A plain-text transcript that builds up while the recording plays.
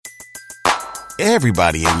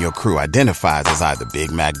Everybody in your crew identifies as either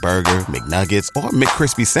Big Mac Burger, McNuggets, or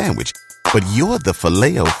McCrispy Sandwich. But you're the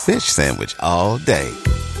Filet-O-Fish Sandwich all day.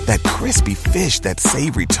 That crispy fish, that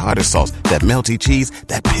savory tartar sauce, that melty cheese,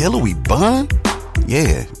 that pillowy bun.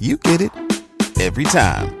 Yeah, you get it. Every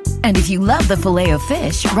time. And if you love the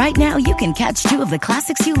Filet-O-Fish, right now you can catch two of the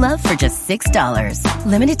classics you love for just $6.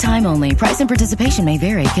 Limited time only. Price and participation may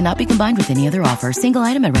vary. Cannot be combined with any other offer. Single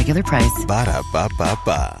item at regular price.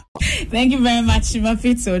 Ba-da-ba-ba-ba. Thank you very much,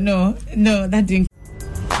 Shimapito. No, that didn't.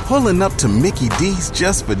 Pulling up to Mickey D's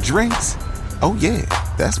just for drinks? Oh yeah,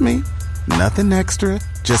 that's me. Nothing extra,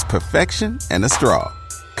 just perfection and a straw.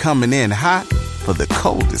 Coming in hot for the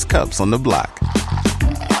coldest cups on the block.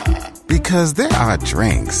 Because there are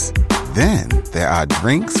drinks. Then there are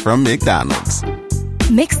drinks from McDonald's.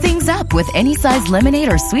 Mix things up with any size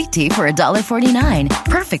lemonade or sweet tea for $1.49.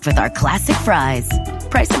 Perfect with our classic fries.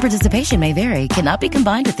 Price and participation may vary. Cannot be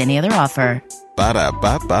combined with any other offer.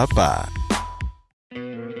 Ba-da-ba-ba-ba.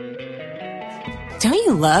 Don't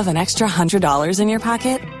you love an extra $100 in your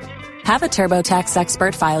pocket? Have a TurboTax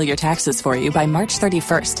expert file your taxes for you by March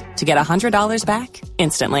 31st to get $100 back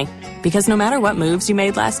instantly. Because no matter what moves you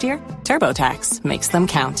made last year, TurboTax makes them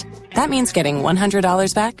count. That means getting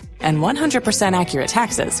 $100 back and 100% accurate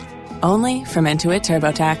taxes, only from Intuit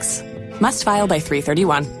TurboTax. Must file by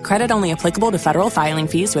 3/31. Credit only applicable to federal filing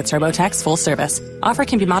fees with TurboTax full service. Offer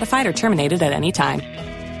can be modified or terminated at any time.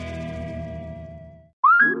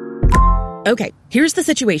 Okay, here's the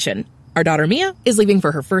situation. Our daughter Mia is leaving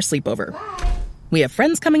for her first sleepover. We have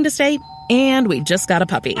friends coming to stay, and we just got a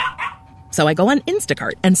puppy. So I go on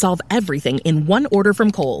Instacart and solve everything in one order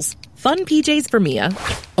from Kohl's. Fun PJs for Mia.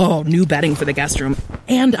 Oh, new bedding for the guest room.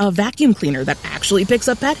 And a vacuum cleaner that actually picks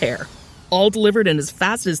up pet hair. All delivered in as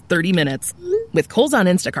fast as 30 minutes. With Kohl's on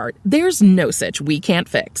Instacart, there's no such we can't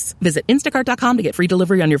fix. Visit instacart.com to get free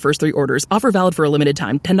delivery on your first 3 orders. Offer valid for a limited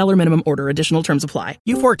time. $10 minimum order. Additional terms apply.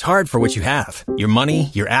 You've worked hard for what you have. Your money,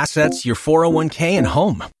 your assets, your 401k, and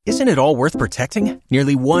home. Isn't it all worth protecting?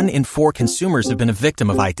 Nearly 1 in 4 consumers have been a victim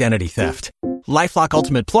of identity theft. LifeLock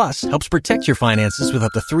Ultimate Plus helps protect your finances with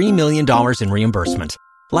up to $3 million in reimbursement.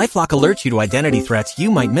 LifeLock alerts you to identity threats you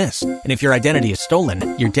might miss. And if your identity is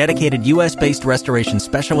stolen, your dedicated U.S.-based restoration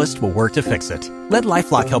specialist will work to fix it. Let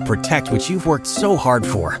LifeLock help protect what you've worked so hard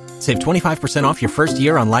for. Save 25% off your first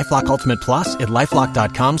year on LifeLock Ultimate Plus at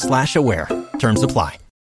LifeLock.com/aware. Terms apply.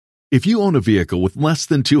 If you own a vehicle with less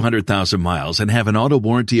than 200,000 miles and have an auto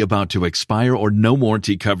warranty about to expire or no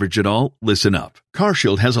warranty coverage at all, listen up.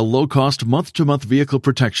 CarShield has a low-cost month-to-month vehicle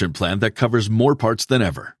protection plan that covers more parts than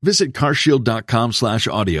ever. Visit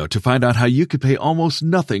carshield.com/audio to find out how you could pay almost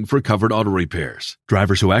nothing for covered auto repairs.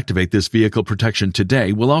 Drivers who activate this vehicle protection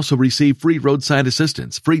today will also receive free roadside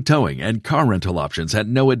assistance, free towing, and car rental options at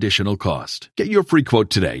no additional cost. Get your free quote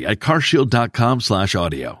today at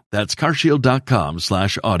carshield.com/audio. That's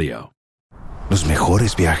carshield.com/audio. Los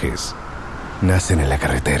mejores viajes nacen en la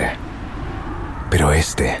carretera, pero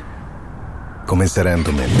comenzará en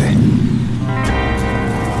tu mente.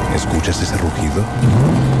 ¿Escuchas ese rugido?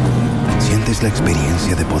 ¿Sientes la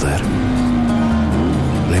experiencia de poder?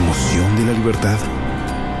 ¿La emoción de la libertad?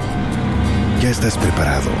 Ya estás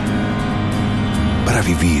preparado para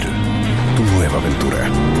vivir tu nueva aventura.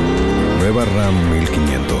 Nueva RAM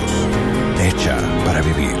 1500. Hecha para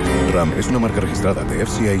vivir. RAM es una marca registrada de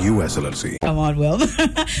FCA US LLC. Come on, Will.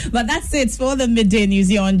 But that's it for the midday news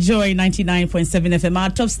here on Joy 99.7 FM. Our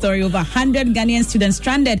top story: over 100 Ghanaian students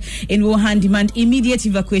stranded in Wuhan demand immediate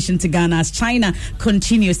evacuation to Ghana as China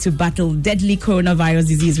continues to battle deadly coronavirus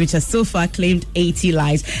disease, which has so far claimed 80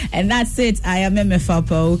 lives. And that's it. I am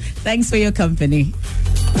MFAPO. Thanks for your company.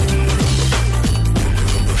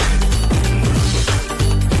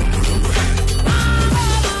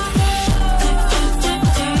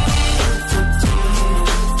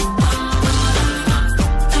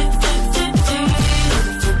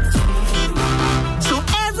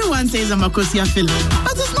 Says I'm a Kosia filler,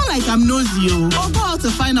 but it's not like I'm nosy or go out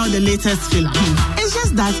to find out the latest filler. It's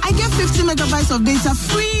just that I get 50 megabytes of data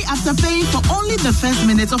free after paying for only the first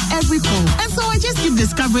minute of every call, and so I just keep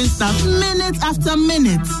discovering stuff minute after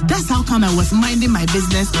minute. That's how come I was minding my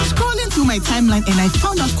business, scrolling through my timeline, and I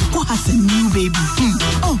found out Coco has a new baby.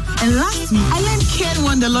 Oh, and last week I learned Ken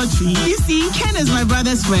won the lottery. You see, Ken is my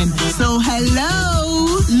brother's friend. So hello.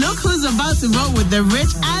 Look who's about to vote with the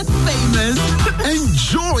rich and famous.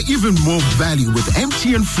 Enjoy even more value with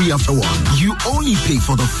MTN Free After One. You only pay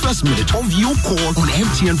for the first minute of your call on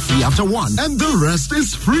MTN Free After One, and the rest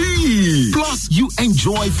is free. Plus, you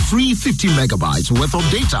enjoy free 50 megabytes worth of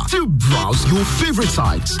data to browse your favorite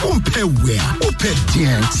sites. Compare where, compare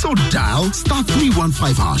there. So dial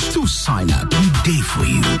 *315# to sign up. We day for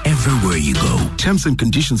you everywhere you go. Terms and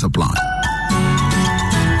conditions apply.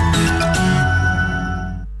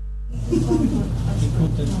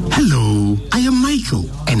 Hello, I am Michael,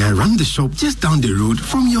 and I run the shop just down the road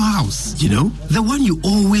from your house. You know, the one you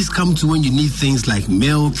always come to when you need things like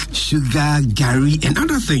milk, sugar, garri, and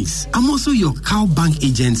other things. I'm also your Cow Bank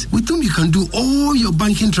agent with whom you can do all your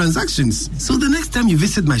banking transactions. So the next time you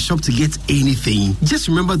visit my shop to get anything, just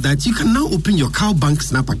remember that you can now open your Cow Bank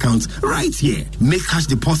Snap account right here. Make cash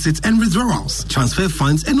deposits and withdrawals, transfer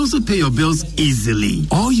funds, and also pay your bills easily.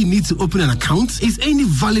 All you need to open an account is any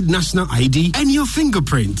valid national ID and your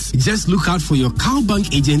fingerprint. Just look out for your Cow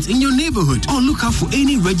Bank agent in your neighborhood, or look out for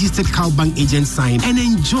any registered Cow Bank agent sign and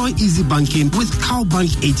enjoy easy banking with Cow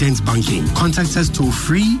Bank Agents Banking. Contact us toll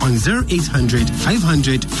free on 0800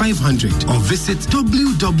 500 500 or visit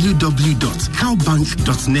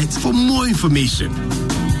www.cowbank.net for more information.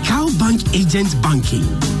 Cow Bank Agents Banking,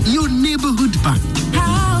 your neighborhood bank.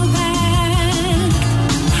 Cow Bank,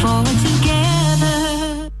 forward together.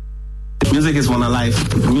 Music is one of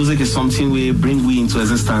life. Music is something we bring into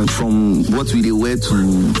existence. From what we wear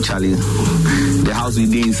to Charlie, the house we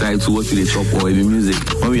dey inside to what we dey chop or even music.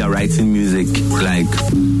 When we are writing music, like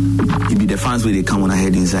it be the fans where they come on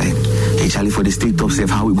ahead inside. Hey Charlie, for the state top self,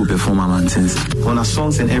 how we go perform our mountains. On our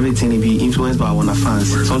songs and everything, it be influenced by our fans.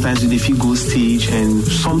 Sometimes if you go stage and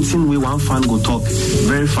something where one fan go talk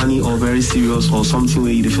very funny or very serious, or something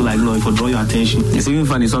where you feel like no, if you draw your attention. It's even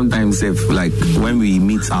funny sometimes if like when we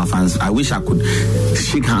meet our fans, I wish I could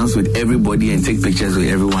shake hands with everybody and take pictures with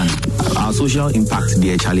everyone. Our social impact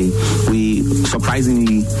there, Charlie, we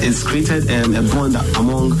surprisingly, it's created a bond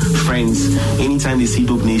among friends. Anytime they see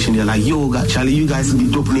Dope Nation, they're like, yo, Charlie, you guys be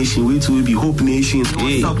Dope Nation, we too will be Hope Nation.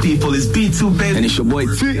 Hey. What's up, people? It's B2, baby. And it's your boy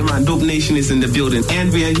T. Man, Dope Nation is in the building.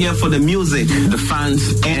 And we are here for the music, the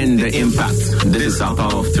fans, and the impact. This is our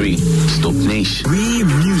Power of 3, Dope Nation. 3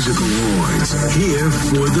 Music Awards, here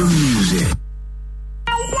for the music.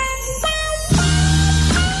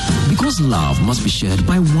 Because love must be shared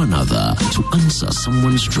by one other to answer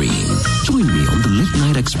someone's dream. Join me on the Late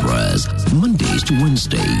Night Express, Mondays to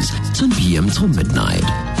Wednesdays, 10 p.m. till midnight.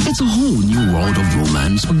 It's a whole new world of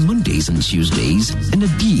romance on Mondays and Tuesdays, and a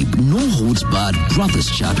deep, no-holds-barred brothers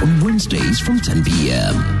chat on Wednesdays from 10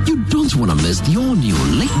 p.m. You don't want to miss the all-new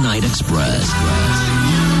Late Night Express.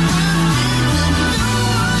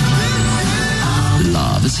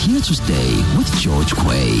 Love is here to stay with George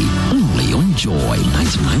Quay, only on Joy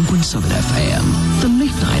 99.7 FM. The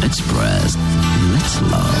Late Night Express. Let's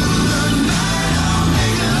love.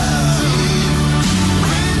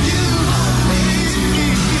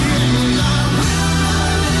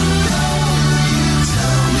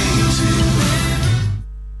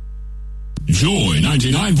 Joy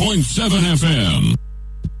 99.7 FM.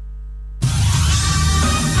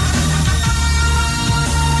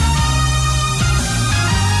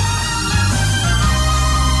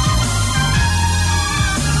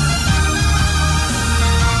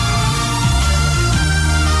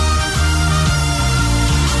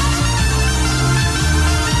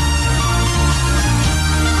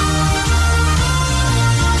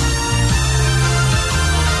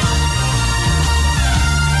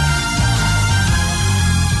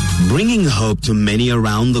 Bringing hope to many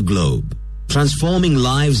around the globe, transforming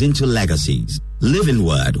lives into legacies. Living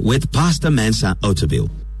Word with Pastor Mensa Otabil.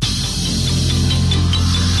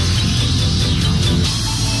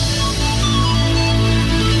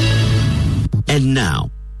 And now,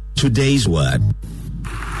 today's word.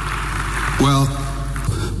 Well,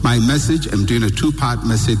 my message, I'm doing a 2-part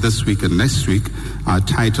message this week and next week, are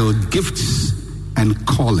titled Gifts and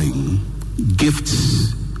Calling.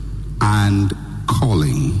 Gifts and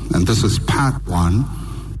Calling. And this is part 1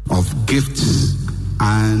 of Gifts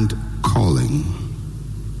and Calling.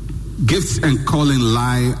 Gifts and calling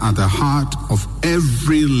lie at the heart of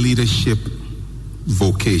every leadership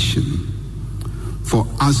vocation. For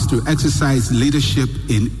us to exercise leadership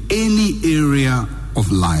in any area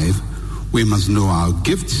of life, we must know our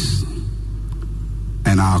gifts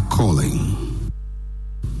and our calling.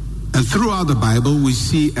 And throughout the Bible, we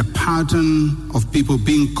see a pattern of people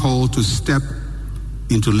being called to step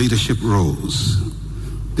into leadership roles.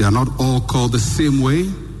 They are not all called the same way.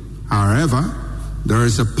 However, there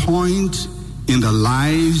is a point in the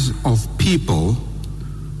lives of people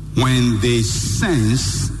when they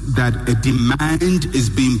sense that a demand is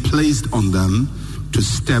being placed on them to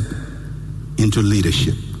step into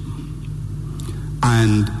leadership.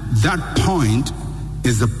 And that point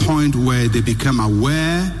is the point where they become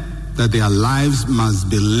aware that their lives must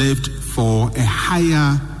be lived for a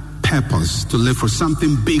higher purpose, to live for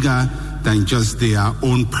something bigger than just their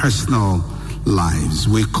own personal lives.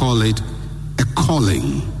 We call it a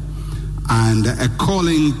calling. And a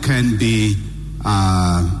calling can be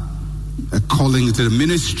a calling to the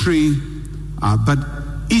ministry, but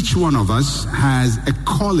each one of us has a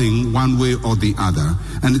calling one way or the other.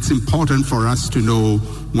 And it's important for us to know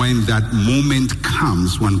when that moment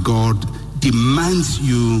comes when God demands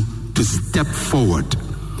you to step forward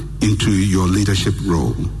into your leadership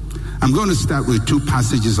role. I'm going to start with two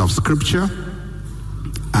passages of scripture,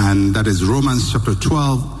 and that is Romans chapter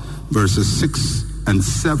 12, verses 6 and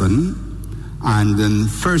 7, and then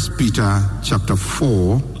 1 Peter chapter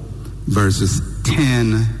 4, verses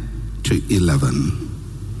 10 to 11.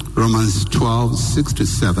 Romans 12, 6 to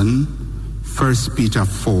 7, 1 Peter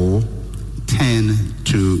 4, 10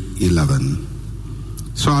 to 11.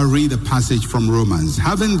 So I'll read a passage from Romans.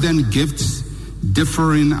 Having then gifts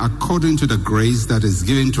differing according to the grace that is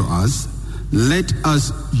given to us, let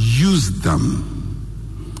us use them.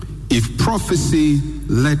 If prophecy,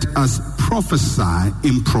 let us prophesy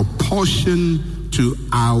in proportion to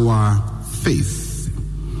our faith.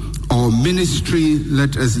 Or ministry,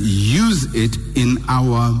 let us use it in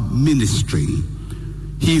our ministry.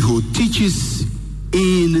 He who teaches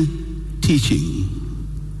in teaching.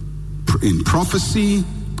 In prophecy,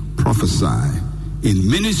 prophesy. In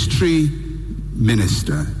ministry,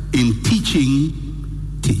 minister. In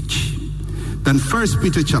teaching, teach. Then 1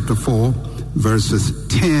 Peter chapter 4, verses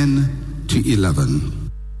 10 to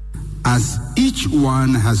 11. As each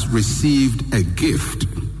one has received a gift,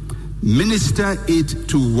 minister it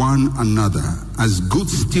to one another as good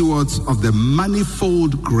stewards of the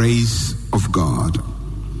manifold grace of God.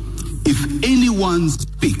 If anyone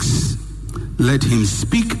speaks, let him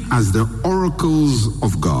speak as the oracles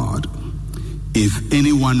of God. If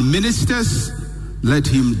anyone ministers, let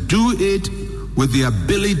him do it with the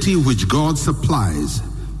ability which God supplies,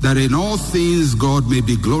 that in all things God may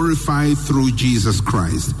be glorified through Jesus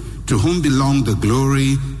Christ, to whom belong the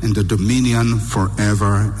glory and the dominion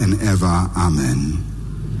forever and ever. Amen.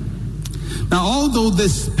 Now, although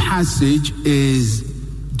this passage is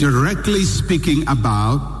directly speaking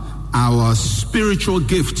about our spiritual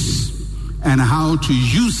gifts and how to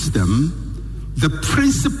use them, the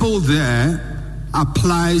principle there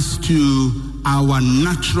applies to our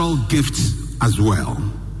natural gifts as well.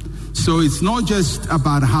 So it's not just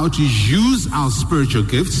about how to use our spiritual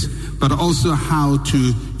gifts, but also how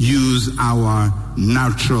to use our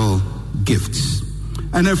natural gifts.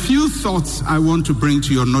 And a few thoughts I want to bring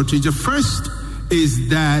to your notice. The first is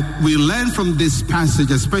that we learn from this passage,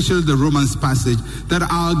 especially the Romans passage, that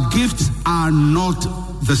our gifts are not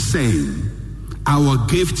the same. Our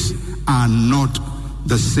gifts are not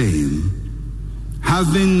the same.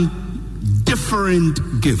 Having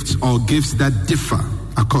different gifts, or gifts that differ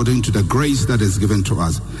according to the grace that is given to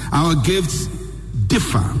us. Our gifts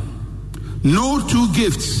differ. No two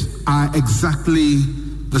gifts are exactly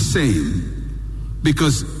the same,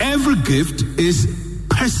 because every gift is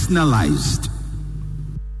personalized.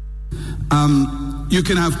 You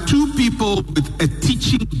can have two people with a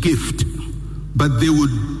teaching gift, but they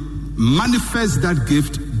would manifest that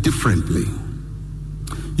gift differently.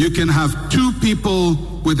 You can have two people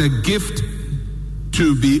with a gift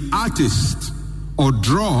to be artists or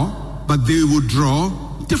draw, but they would draw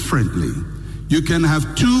differently. You can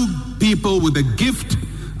have two people with a gift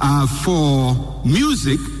for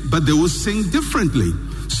music, but they will sing differently.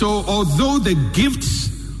 So although the gifts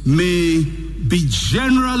may be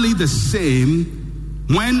generally the same,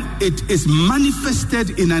 when it is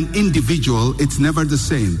manifested in an individual, it's never the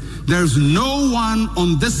same. There's no one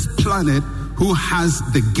on this planet who has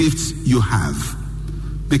the gifts you have,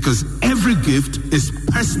 because every gift is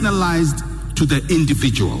personalized to the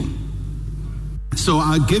individual. So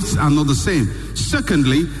our gifts are not the same.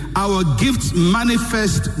 Secondly, our gifts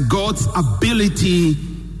manifest God's ability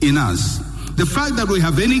in us. The fact that we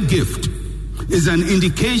have any gift is an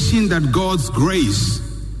indication that God's grace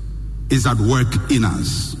is at work in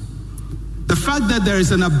us. The fact that there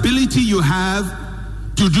is an ability you have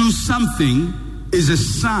to do something is a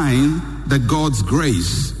sign that God's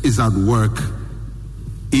grace is at work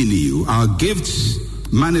in you. Our gifts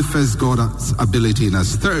manifest God's ability in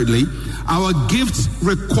us. Thirdly, our gifts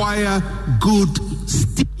require good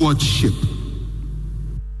stewardship.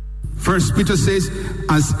 First Peter says,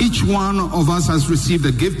 as each one of us has received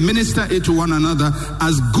a gift, minister it to one another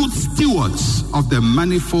as good stewards of the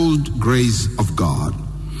manifold grace of God.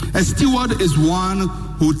 A steward is one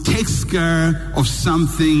who takes care of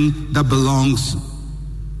something that belongs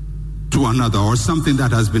to another, or something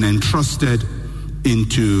that has been entrusted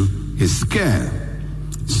into his care.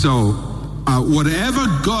 So, whatever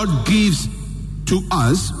God gives to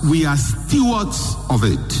us, we are stewards of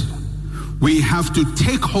it. We have to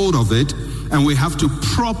take hold of it, and we have to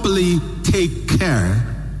properly take care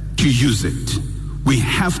to use it. We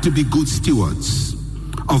have to be good stewards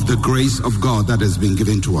of the grace of God that has been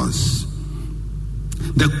given to us.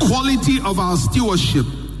 The quality of our stewardship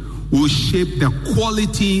will shape the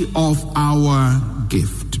quality of our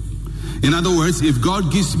gift. In other words, if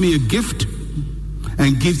God gives me a gift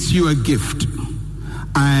and gives you a gift,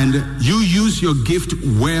 and you use your gift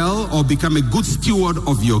well or become a good steward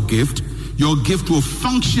of your gift will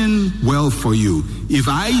function well for you. If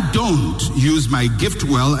I don't use my gift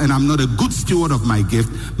well and I'm not a good steward of my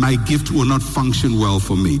gift will not function well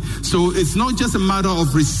for me. So it's not just a matter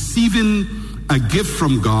of receiving a gift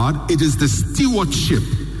from God, it is the stewardship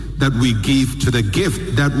that we give to the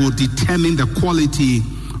gift that will determine the quality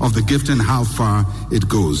of the gift and how far it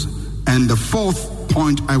goes. And the fourth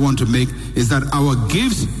point I want to make is that our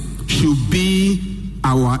gifts should be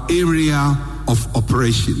our area of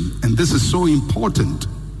operation. And this is so important.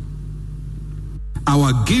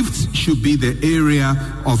 Our gifts should be the area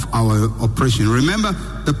of our operation. Remember,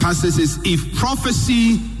 the passage says, if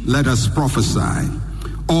prophecy, let us prophesy.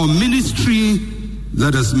 Or ministry,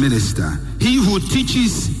 let us minister. He who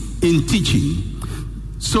teaches in teaching.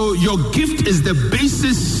 So your gift is the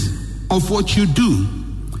basis of what you do.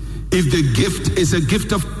 If the gift is a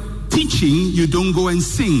gift of teaching, you don't go and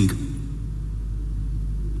sing.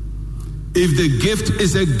 If the gift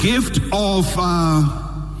is a gift of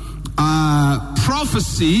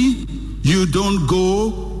prophecy, you don't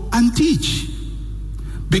go and teach.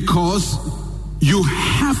 Because you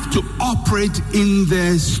have to operate in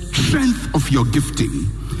the strength of your gifting.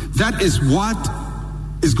 That is what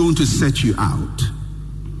is going to set you out.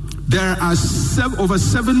 There are over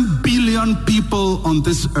 7 billion people on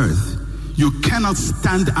this earth. You cannot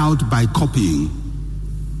stand out by copying.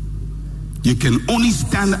 You can only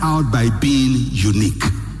stand out by being unique.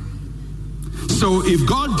 So if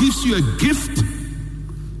God gives you a gift,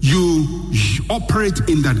 you operate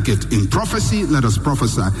in that gift. In prophecy, let us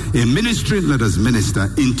prophesy. In ministry, let us minister.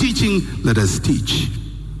 In teaching, let us teach.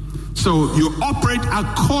 So you operate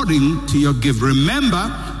according to your gift.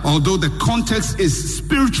 Remember, although the context is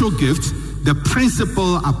spiritual gifts, the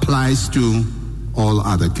principle applies to all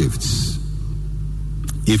other gifts.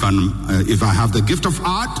 If I have the gift of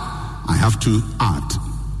art, I have to art.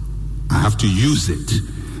 I have to use it.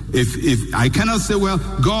 If I cannot say, well,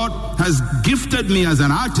 God has gifted me as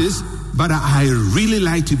an artist, but I really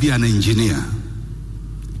like to be an engineer.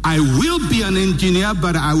 I will be an engineer,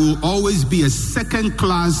 but I will always be a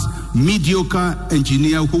second-class, mediocre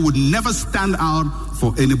engineer who would never stand out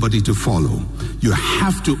for anybody to follow. You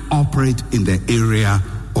have to operate in the area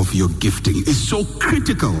of your gifting. It's so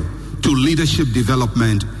critical to leadership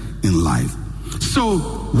development in life. So,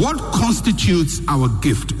 what constitutes our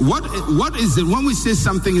gift? What is it? When we say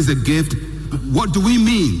something is a gift, what do we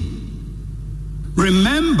mean?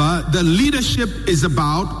 Remember, the leadership is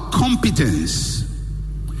about competence.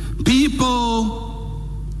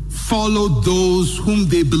 People follow those whom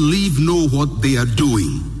they believe know what they are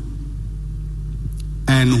doing.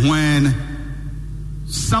 And when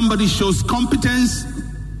somebody shows competence,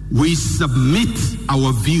 we submit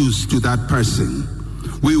our views to that person.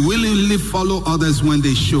 We willingly follow others when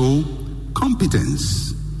they show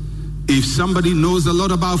competence. If somebody knows a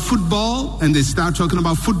lot about football and they start talking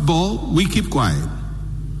about football, we keep quiet.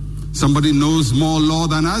 Somebody knows more law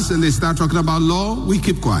than us and they start talking about law, we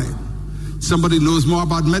keep quiet. Somebody knows more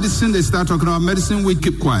about medicine, they start talking about medicine, we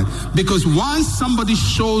keep quiet. Because once somebody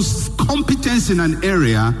shows competence in an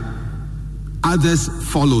area, others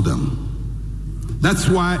follow them. That's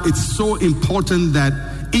why it's so important that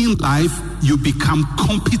in life you become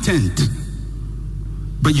competent.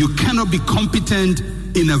 But you cannot be competent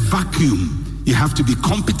in a vacuum. You have to be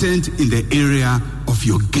competent in the area of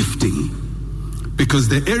your gifting. Because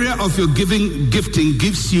the area of your gifting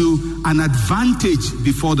gives you an advantage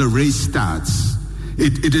before the race starts.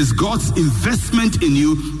 It is God's investment in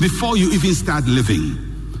you before you even start living.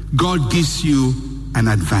 God gives you an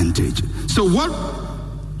advantage. So what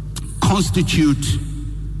constitutes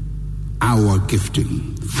our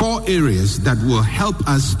gifting? 4 areas that will help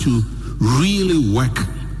us to really work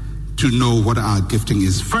to know what our gifting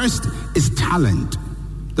is. First is talent.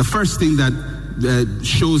 The first thing that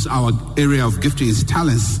shows our area of gifting is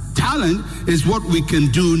talents. Talent is what we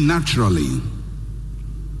can do naturally.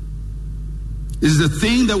 It's the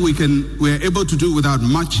thing that we're able to do without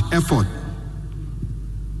much effort.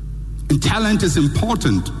 And talent is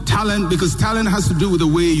important. Because talent has to do with the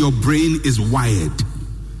way your brain is wired.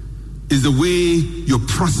 It's the way you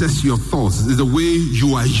process your thoughts. It's the way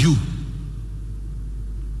you are you.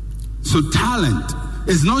 So talent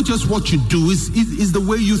is not just what you do, it's the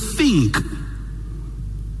way you think.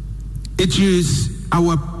 It is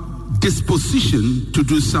our disposition to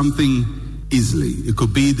do something easily. It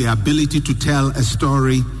could be the ability to tell a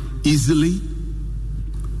story easily,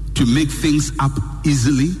 to make things up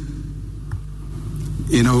easily.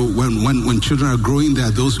 You know, when children are growing, there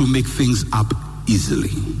are those who make things up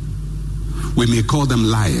easily. We may call them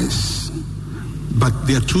liars, but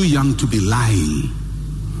they're too young to be lying.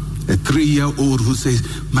 A 3-year-old who says,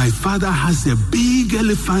 my father has a big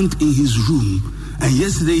elephant in his room, and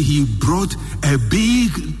yesterday he brought a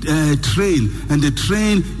big train, and the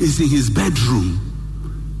train is in his bedroom.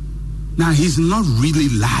 Now, he's not really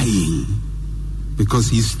lying because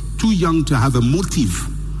he's too young to have a motive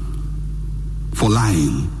for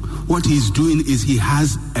lying. What he's doing is he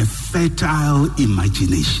has a fertile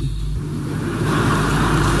imagination.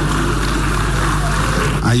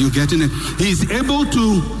 Are you getting it? He's able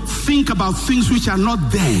to think about things which are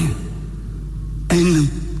not there and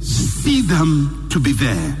see them to be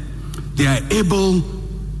there. They are able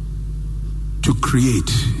to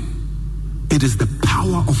create. It is the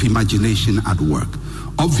power of imagination at work.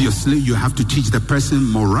 Obviously, you have to teach the person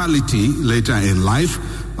morality later in life.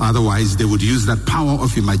 Otherwise, they would use that power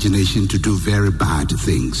of imagination to do very bad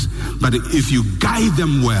things. But if you guide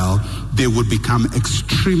them well, they would become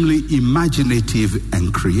extremely imaginative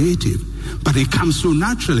and creative. But it comes so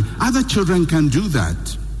naturally. Other children can do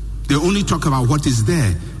that. They only talk about what is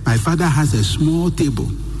there. My father has a small table.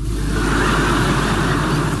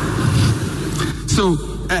 So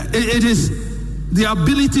it is the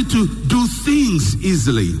ability to do things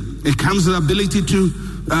easily. It comes with the ability to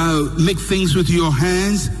make things with your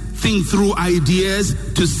hands, think through ideas,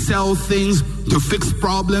 to sell things, to fix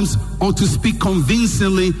problems, or to speak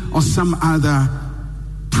convincingly, or some other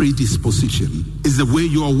predisposition. It's the way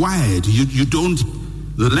you are wired. You don't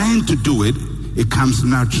learn to do it. It comes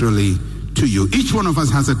naturally to you. Each one of us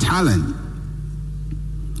has a talent.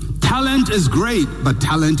 Talent is great, but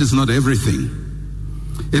talent is not everything.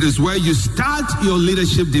 It is where you start your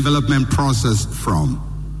leadership development process from,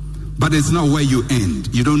 but it's not where you end.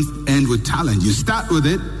 You don't end with talent. You start with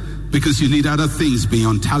it because you need other things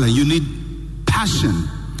beyond talent. You need passion.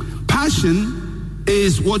 Passion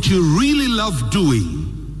is what you really love doing.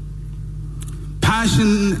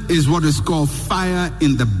 Passion is what is called fire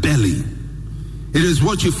in the belly. It is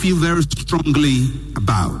what you feel very strongly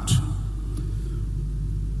about.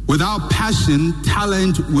 Without passion,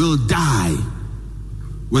 talent will die.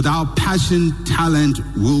 Without passion, talent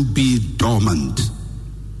will be dormant.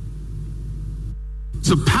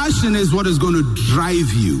 So passion is what is going to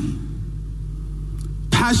drive you.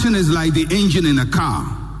 Passion is like the engine in a car.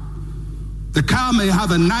 The car may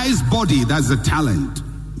have a nice body, that's a talent.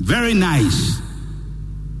 Very nice.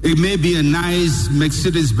 It may be a nice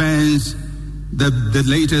Mercedes-Benz, the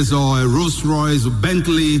latest, or a Rolls-Royce, or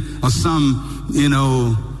Bentley, or some,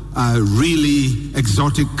 really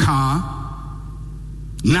exotic car.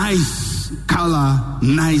 Nice color,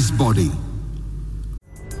 nice body.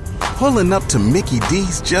 Pulling up to Mickey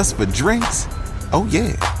D's just for drinks? Oh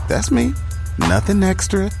yeah, that's me. Nothing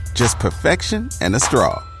extra, just perfection and a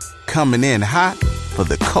straw. Coming in hot for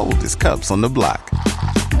the coldest cups on the block.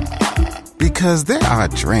 Because there are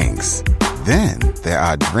drinks. Then there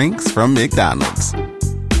are drinks from McDonald's.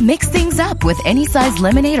 Mix things up with any size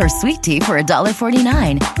lemonade or sweet tea for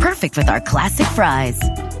 $1.49. Perfect with our classic fries.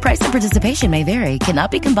 Price and participation may vary. Cannot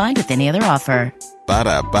be combined with any other offer.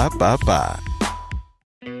 Ba-da-ba-ba-ba.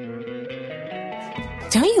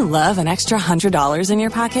 Don't you love an extra $100 in your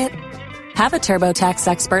pocket? Have a TurboTax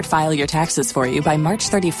expert file your taxes for you by March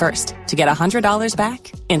 31st to get $100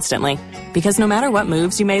 back instantly. Because no matter what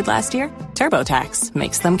moves you made last year, TurboTax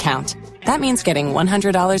makes them count. That means getting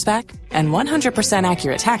 $100 back and 100%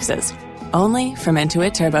 accurate taxes only from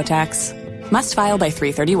Intuit TurboTax. Must file by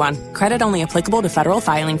 3/31. Credit only applicable to federal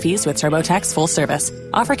filing fees with TurboTax full service.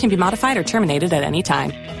 Offer can be modified or terminated at any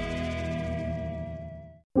time.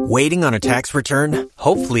 Waiting on a tax return?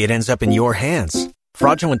 Hopefully it ends up in your hands.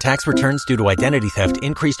 Fraudulent tax returns due to identity theft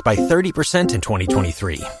increased by 30% in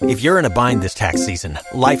 2023. If you're in a bind this tax season,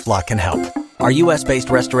 LifeLock can help. Our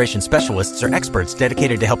U.S.-based restoration specialists are experts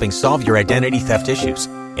dedicated to helping solve your identity theft issues.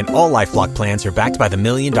 And all LifeLock plans are backed by the $1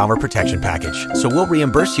 Million Protection Package. So we'll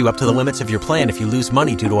reimburse you up to the limits of your plan if you lose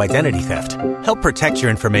money due to identity theft. Help protect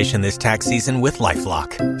your information this tax season with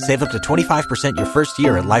LifeLock. Save up to 25% your first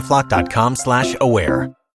year at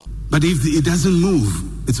LifeLock.com/aware. But if it doesn't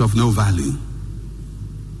move, it's of no value.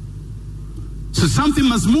 So something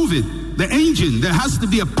must move it. The engine, there has to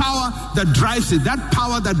be a power that drives it. That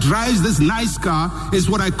power that drives this nice car is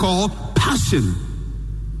what I call passion.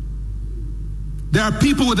 There are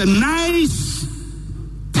people with a nice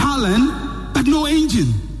talent, but no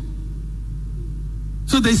engine.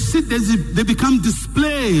 So they sit there, they become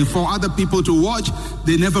display for other people to watch.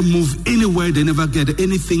 They never move anywhere. They never get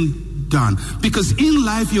anything done. Because in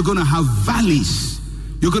life, you're going to have valleys.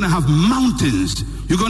 You're going to have mountains. You're going